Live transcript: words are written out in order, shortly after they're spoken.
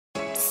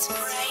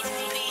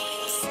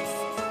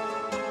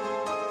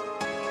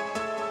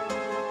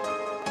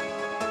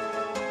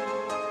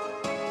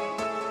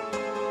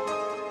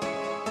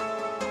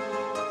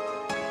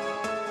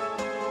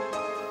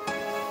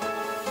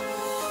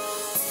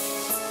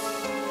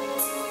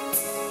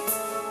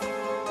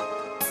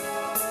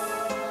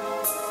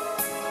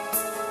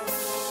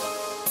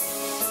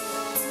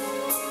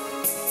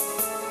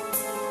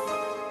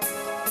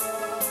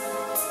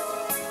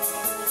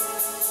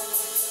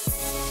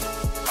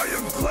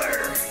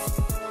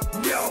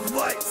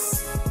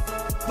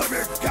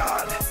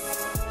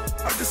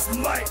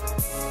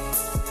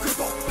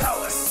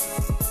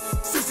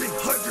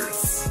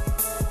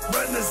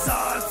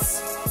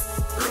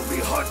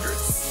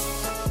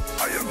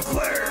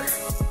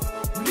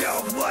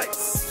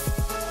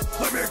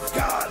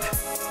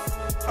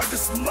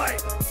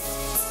might.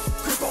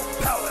 Crystal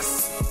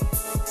Palace,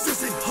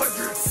 sizzling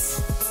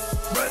hundreds.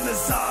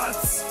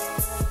 Renaissance,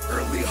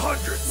 early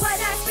hundreds. What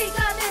I speak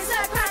of is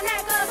a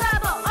chronicle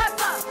bubble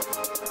orphan.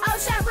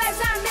 Ocean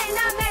waves are made,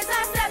 not made,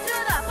 I step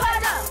through the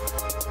portal.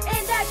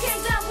 In the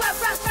kingdom where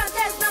from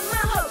there's no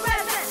more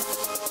horizon.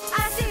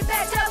 I see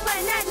better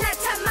when at night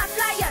time I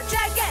fly a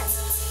dragon.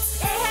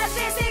 It has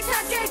been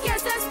 600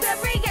 years since the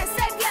freaking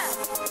savior.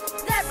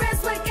 That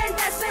brings wicked,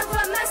 that's been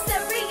for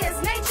mysterious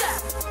nature.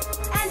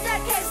 And the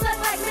caves look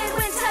like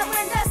midwinter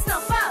when the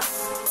snow falls.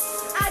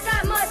 I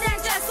got more than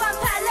just one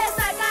palace,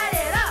 I got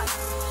it all.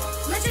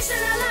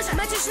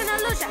 Magician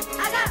illusion,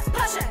 I got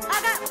potion,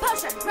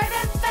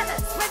 raven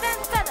feathers,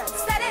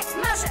 static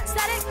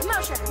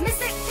motion,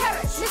 mystic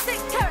courage,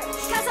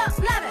 castle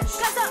lavish,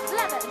 they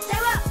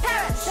will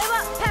perish,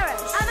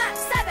 I'm a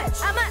savage,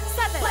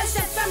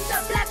 poison from the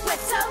black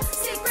widow,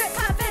 secret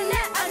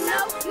covenant,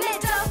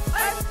 middle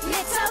earth,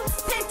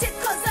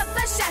 pentacles of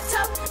a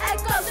chateau,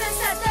 echoes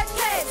inside the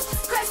caves,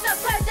 crystal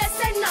pearl, this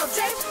ain't no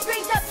dream,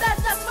 read the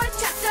fourth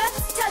chapter,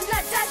 tell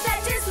not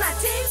that is my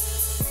team.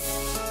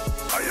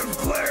 I am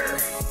glare,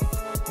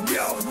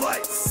 neon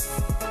lights,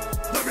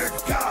 love your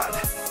God,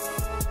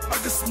 I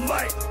just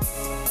might.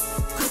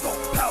 Crystal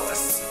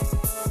Palace,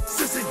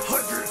 sizzling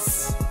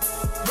hundreds.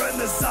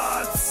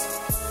 Renaissance,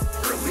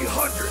 early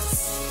hundreds.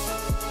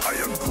 I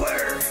am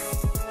glare,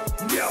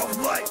 neon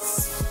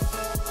lights,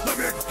 love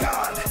your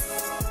God,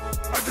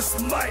 I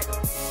just might.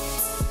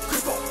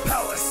 Crystal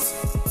Palace,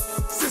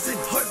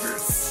 sizzling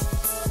hundreds.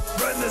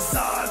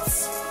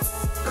 Renaissance,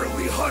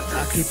 early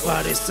hundreds. Aquí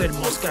parecen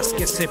moscas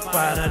que se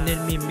paran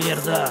en mi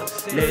mierda.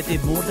 Lady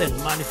Murda el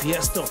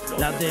manifiesto,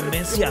 la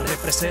demencia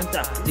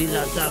representa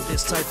dilata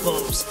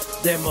disciples,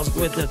 demos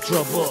with the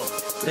trouble.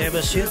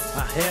 Devilshyt,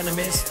 my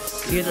enemies,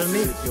 killing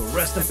me, you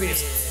rest in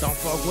peace. Don't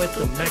fuck with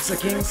the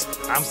Mexicans,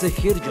 I'm still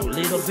here, you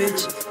little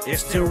bitch.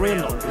 It's still real,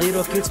 no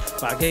little kids.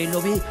 Pagué y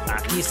lo vi,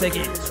 aquí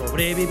seguí,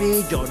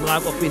 sobreviví, yo no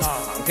hago pins.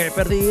 Aunque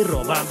perdí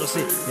robando,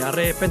 sí, me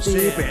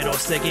arrepentí, pero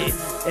seguí.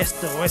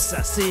 Esto es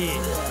así.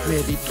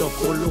 Medito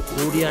con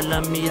lujuria, la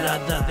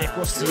mirada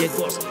dejo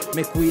ciegos.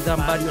 Me cuidan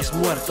varios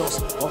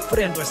muertos,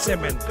 ofrendo en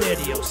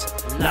cementerios.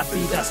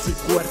 Lápidas y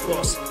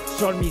cuerpos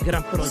son mi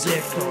gran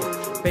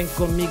proyecto. Ven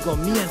conmigo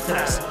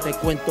mientras te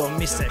cuento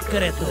mi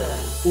secreto.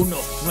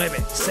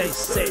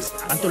 1966,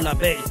 Anto la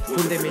Bey,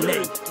 funde mi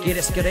ley.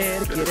 Quieres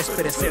creer, quieres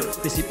perecer.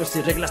 Principios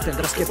y reglas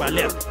tendrás que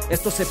valer.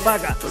 Esto se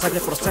paga,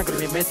 sangre por sangre.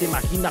 Mi mente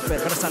imagina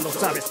perversa, lo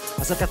sabes.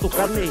 Acerca tu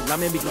carne y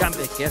lame mi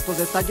carne, que estos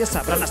detalles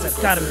sabrán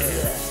acercarme.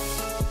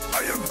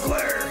 I am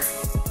glare,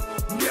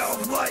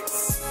 neon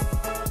lights,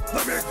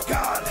 love your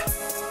God,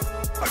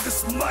 I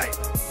just might.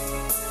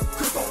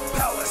 Crystal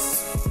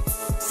Palace,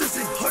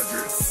 sizzling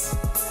hundreds.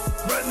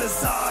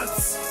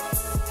 Renaissance,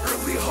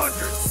 early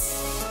hundreds.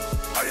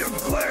 I am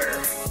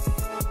glare,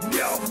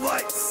 neon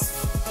lights,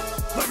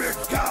 love your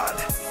God,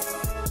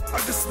 I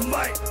just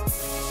might.